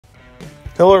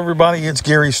Hello everybody, it's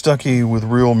Gary Stuckey with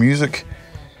Real Music.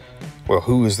 Well,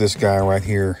 who is this guy right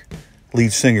here?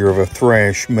 Lead singer of a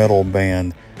thrash metal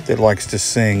band that likes to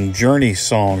sing Journey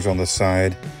songs on the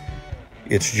side.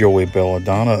 It's Joey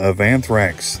Belladonna of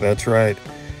Anthrax, that's right.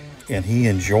 And he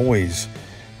enjoys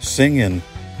singing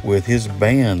with his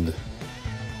band,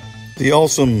 the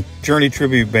awesome Journey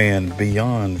tribute band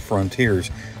Beyond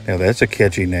Frontiers. Now that's a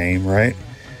catchy name, right?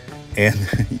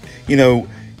 And you know,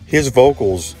 his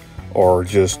vocals are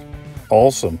just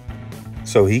awesome.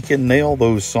 So he can nail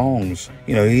those songs.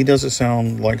 You know, he doesn't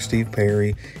sound like Steve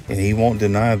Perry, and he won't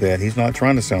deny that. He's not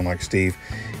trying to sound like Steve.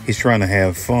 He's trying to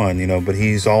have fun, you know, but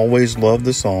he's always loved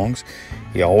the songs.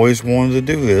 He always wanted to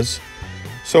do this.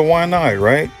 So why not,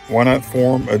 right? Why not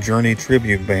form a Journey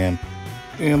tribute band?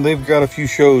 And they've got a few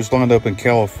shows lined up in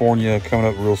California coming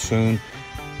up real soon.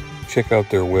 Check out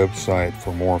their website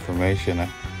for more information.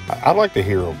 I'd like to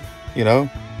hear them, you know.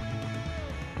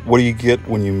 What do you get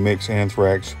when you mix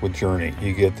Anthrax with Journey?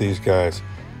 You get these guys.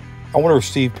 I wonder if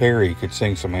Steve Perry could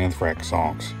sing some Anthrax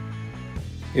songs.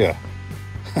 Yeah.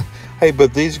 Hey,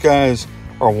 but these guys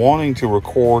are wanting to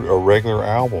record a regular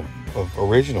album of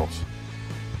originals.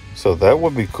 So that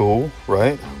would be cool,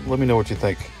 right? Let me know what you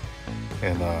think.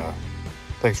 And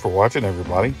thanks for watching,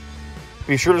 everybody.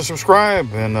 Be sure to subscribe,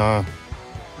 and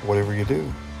whatever you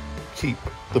do, keep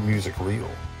the music real.